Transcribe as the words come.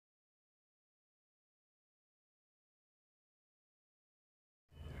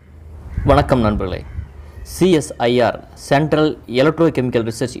வணக்கம் நண்பர்களே. CSIR central electrochemical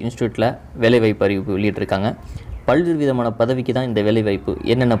research இன்ஸ்டியூட்டில் வேலைவாய்ப்பு அறிவிப்பு வெளியிட்டிருக்காங்க. பல்வேறு விதமான பதவிக்கு தான் இந்த வேலைவாய்ப்பு.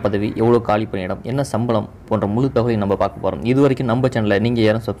 என்னென்ன பதவி, எவ்வளோ காலி பணியிடம், என்ன சம்பளம் போன்ற முழு தகவலை நம்ம பார்க்க போகிறோம். இது வரைக்கும் நம்ம சேனலில் நீங்கள்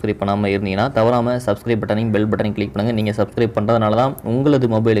யாரும் சப்ஸ்கிரைப் பண்ணாமல் இருந்தீங்கன்னா தவறாமல் சப்ஸ்கிரைப் பட்டனையும் பெல் பட்டனையும் கிளிக் பண்ணுங்கள். நீங்கள் சப்ஸ்கிரைப் பண்ணுறதுனால தான் உங்களது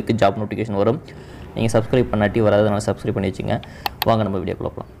மொபைலுக்கு ஜாப் நோட்டிஃபிகேஷன் வரும். நீங்கள் சப்ஸ்கிரைப் பண்ணாட்டி வராதனால சப்ஸ்கிரைப் பண்ணி வச்சுங்க. வாங்க நம்ம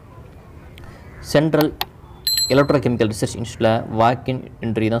வீடியோக்குள்ள போகலாம். சென்ட்ரல் எலக்ட்ரோகெமிக்கல் ரிசர்ச் இன்ஸ்டியூட்டில் வாக்கின்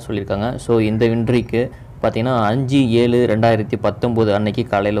இன்ட்ரி தான் சொல்லியிருக்காங்க. ஸோ இந்த இன்ட்ரிக்கு பார்த்தீங்கன்னா 5/7/2019 அன்னைக்கு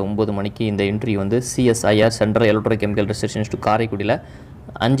காலையில் 9 மணிக்கு இந்த இன்ட்ரி வந்து CSIR central electrochemical research institute காரைக்குடியில்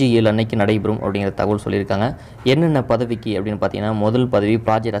 5/7 அன்னைக்கு நடைபெறும் அப்படிங்கிற தகவல் சொல்லியிருக்காங்க. என்னென்ன பதவிக்கு அப்படின்னு பார்த்தீங்கன்னா, முதல் பதவி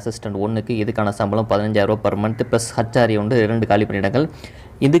ப்ராஜெக்ட் அசிஸ்டன்ட் 1க்கு இதுக்கான சம்பளம் 15,000 பர் மந்த் ப்ளஸ் HRA உண்டு 2 காலி பணியிடங்கள்.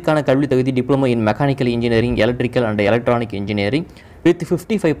 இதுக்கான கல்வி தகுதி diploma in mechanical engineering, electrical and electronic engineering with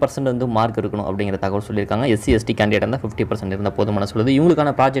 55% வந்து மார்க் இருக்கணும் அப்படிங்கிற தகவல் சொல்லியிருக்காங்க. SC/ST கேண்டிடேட் இருந்தால் 50% இருந்தால் போதுமான சொல்லுது.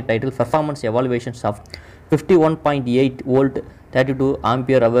 இவங்களுக்கான project title performance evaluations of 51.8 volt 32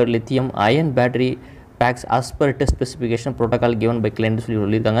 ampere our lithium ion battery packs as per test specification protocol given by client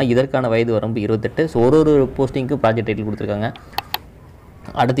சொல்லியிருக்காங்க. இதற்கான வயது வரம்பு 28. ஸோ ஒரு போஸ்டிங்க்கு ப்ராஜெக்ட் டைட்டில் கொடுத்துருக்காங்க.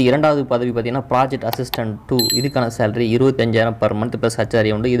 அடுத்து இரண்டாவது பதவி பார்த்தீங்கன்னா ப்ராஜெக்ட் அசிஸ்டன்ட் 2, இதுக்கான salary 25,000 per month plus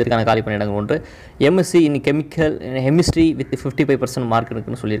HRA உண்டு. இதற்கான காலி பணியிடங்கள் ஒன்று. M.Sc in chemistry with 55% mark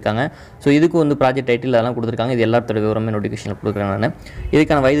இருக்குன்னு சொல்லியிருக்காங்க. ஸோ இதுக்கு வந்து ப்ராஜெக்ட் டைட்டில் அதெல்லாம் கொடுத்துருக்காங்க. இது எல்லாத்தோட விவரமே நோட்டிஃபிகேஷனில் கொடுக்குறேன் நான்.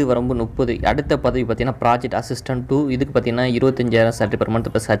 இதுக்கான வயது வரம்பு 30. அடுத்த பதவி பார்த்தீங்கன்னா ப்ராஜெக்ட் அசிஸ்டன்ட் 2, இதுக்கு பார்த்தீங்கன்னா 25,000 salary per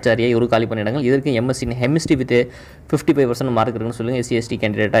month plus HRA, ஒரு காலி பணியிடங்கள். இதற்கு M.Sc in chemistry with 55% mark இருக்குன்னு சொல்லுங்கள். SC/ST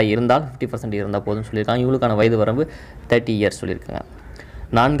கேண்டிடேட்டாக இருந்தால் 50% இருந்தால் போதும்னு சொல்லியிருக்காங்க. இவங்களுக்கான வயது வரம்பு 30 இயர்ஸ் சொல்லியிருக்காங்க.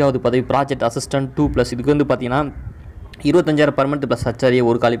 நான்காவது பதவி ப்ராஜெக்ட் அசிஸ்டன்ட் 2+, இதுக்கு வந்து பார்த்தீங்கன்னா 25,000 பர் மந்த் ப்ளஸ் HRA,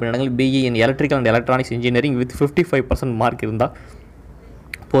 ஒரு காலி பணியிடங்கள். BE in electrical and electronics engineering with 55% mark இருந்தால்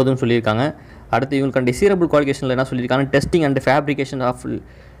போதும்னு சொல்லியிருக்காங்க. அடுத்து இவங்களுக்கு டிசைரபிள் குவாலிஃபிகேஷனில் என்ன சொல்லியிருக்காங்க, testing and fabrication of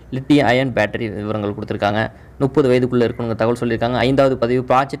lithium ion battery விவரங்கள் கொடுத்துருக்காங்க. 30 வயதுக்குள்ளே இருக்கணுங்க தகவல் சொல்லியிருக்காங்க. ஐந்தாவது பதவி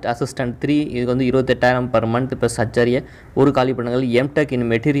ப்ராஜெக்ட் அசிஸ்டன்ட் 3, இதுக்கு வந்து 28,000 பர் மந்த் ப்ளஸ் HRA, ஒரு காலி பணியிடங்கள். M.Tech in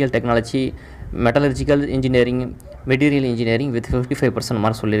material technology, metallurgical engineering, material engineering with 55%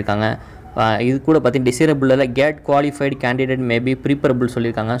 mark சொல்லியிருக்காங்க. இது கூட பார்த்தீங்கன்னா டிசைரபிளில் கேட் குவாலிஃபைடு கேண்டிடேட் மேபி ப்ரிப்பரபிள்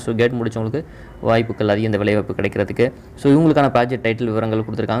சொல்லியிருக்காங்க. ஸோ கேட் முடிச்சவங்களுக்கு வாய்ப்புகள் அதிகம் இந்த வேலைவாய்ப்பு கிடைக்கிறதுக்கு. ஸோ இவங்களுக்கான ப்ராஜெக்ட் டைட்டில் விவரங்கள்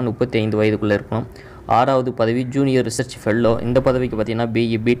கொடுத்துருக்காங்க. 35 வயதுக்குள்ளே இருக்கணும். ஆறாவது பதவி ஜூனியர் ரிசர்ச் ஃபெல்லோ, இந்த பதவிக்கு பார்த்தீங்கன்னா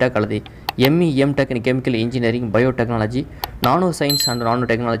BE, B.Tech அல்லது ME, M.Tech in chemical engineering, biotechnology, nano science and nano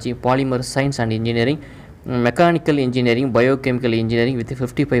technology, polymer science and engineering, mechanical engineering, biochemical engineering with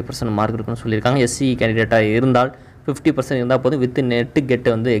 55% mark இருக்குன்னு சொல்லியிருக்காங்க. SC கேண்டிடேட்டாக இருந்தால் 50% இருந்தால் போதும். வித் நெட்டு கெட்டு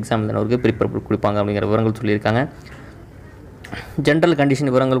வந்து எக்ஸாம் எழுதினவருக்கு ப்ரிப்பரபிள் கொடுப்பாங்க அப்படிங்கிற விவரங்கள் சொல்லியிருக்காங்க. ஜென்ரல் கண்டிஷன்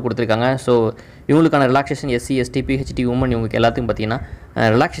விவரங்கள் கொடுத்துருக்காங்க. ஸோ இவங்களுக்கான ரிலாக்ஸேஷன் SC/ST, PhD, உமன் இவங்களுக்கு எல்லாத்துக்கும் பார்த்தீங்கன்னா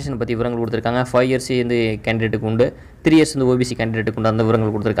ரிலாக்ஸேஷன் பற்றி விவரங்கள் கொடுத்துருக்காங்க. 5 இயர்ஸ் வந்து கேண்டிடேட்டுக்கு உண்டு, 3 இயர்ஸ் வந்து OBC கேண்டிடேட்டுக்கு உண்டு, அந்த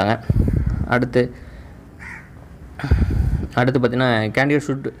விவரங்கள் கொடுத்துருக்காங்க. அடுத்து பார்த்தீங்கன்னா கேண்டிடேட்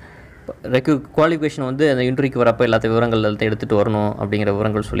ஷுட் குவாலிஃபிகேஷன் வந்து அந்த இன்டர்வியூக்கு வரப்போ எல்லாத்த விவரங்கள் எல்லாத்தையும் எடுத்துகிட்டு வரணும் அப்படிங்கிற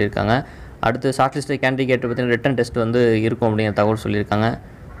விவரங்கள் சொல்லியிருக்காங்க. அடுத்து ஷார்ட் லிஸ்ட் கேண்டிடேட் பார்த்தீங்கன்னா ரிட்டன் டெஸ்ட் வந்து இருக்கும் அப்படிங்கிற தகவல் சொல்லியிருக்காங்க.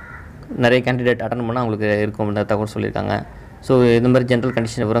 நிறைய கேண்டிடேட் அட்டன் பண்ணால் அவங்களுக்கு இருக்கும் அப்படிங்கிற தகவல் சொல்லியிருக்காங்க. ஸோ இந்த மாதிரி ஜென்ரல்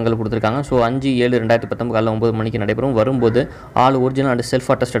கண்டிஷன் விவரங்கள் கொடுத்துருக்காங்க. ஸோ 5/7/2019 காலையில் 9 மணிக்கு நடைபெறும். வரும்போது all original and self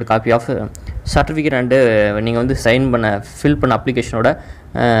attested copy of certificate and நீங்கள் வந்து ஃபில் பண்ண அப்ளிகேஷனோட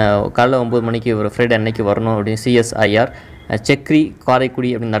காலையில் 9 மணிக்கு ஒரு ஃப்ரைடே அன்னைக்கு வரணும் அப்படின்னு CSIR CECRI காரைக்குடி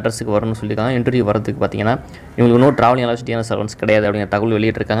அப்படின்னு அட்ரஸுக்கு வரணும்னு சொல்லியிருக்காங்க. இன்டர்வியூ வரதுக்கு பார்த்தீங்கன்னா இவங்களுக்கு நோ ட்ராவலிங் அலவன்ஸ் சர்வன்ஸ் கிடையாது அப்படிங்கிற தகவல்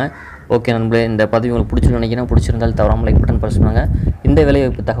வெளியிட்டிருக்காங்க. ஓகே நண்பர்களே, இந்த பதவி உங்களுக்கு பிடிச்சிருந்தால் தவறாமல் லைக் பட்டன் பிரஸ் பண்ணுங்கள். இந்த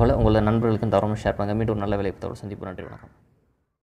வேலைவாய்ப்பு தகவலை உங்களோட நண்பர்களுக்கும் தவறாமல் ஷேர் பண்ணுங்கள். மீண்டும் ஒரு நல்ல வேலைவாய்ப்பு தகவல் சந்திப்பு. நன்றி, வணக்கம்.